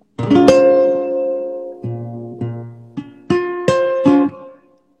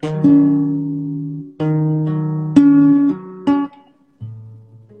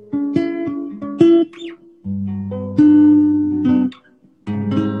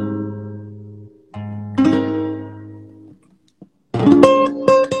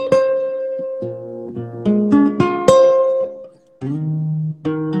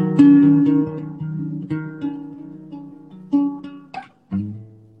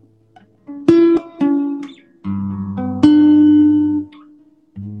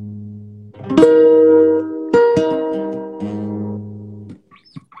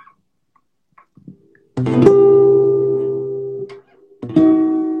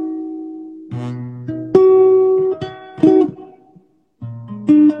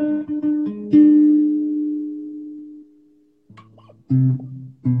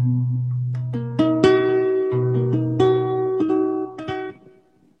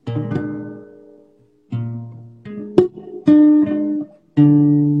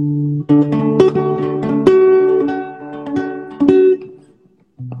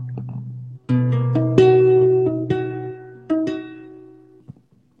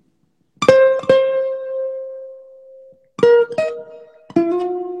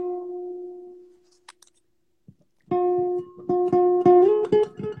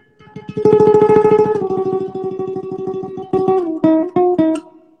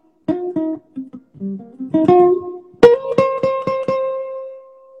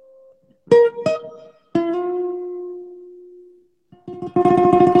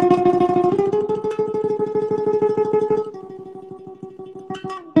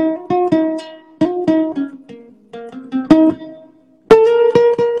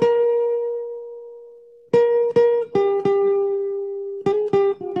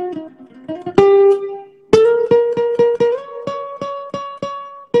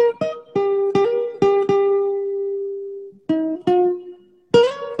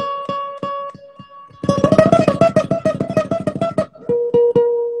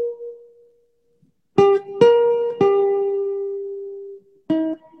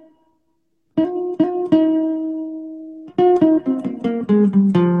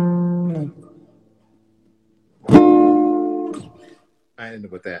 I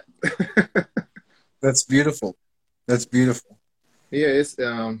ended with that. That's beautiful. That's beautiful. Yeah, it's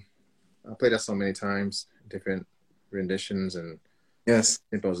I played that so many times, different renditions and Yes.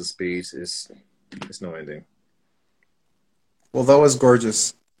 tempos and speeds. It's no ending. Well, that was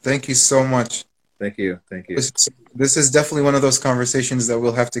gorgeous. Thank you so much. Thank you, thank you. This is definitely one of those conversations that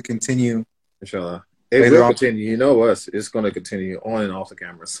we'll have to continue Inshallah, it later will on. continue. You know us. It's going to continue on and off the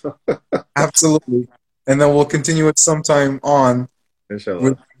cameras. Absolutely. And then we'll continue it sometime on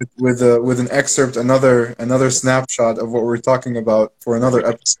Inshallah. with an excerpt, another snapshot of what we're talking about for another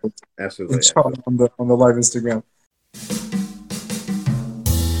episode. Absolutely. Inshallah, on the live Instagram.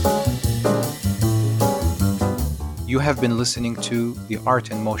 You have been listening to the Art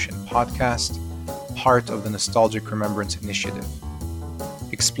in Motion podcast, part of the Nostalgic Remembrance Initiative,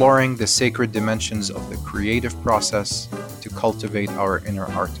 exploring the sacred dimensions of the creative process to cultivate our inner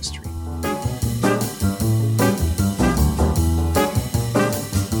artistry.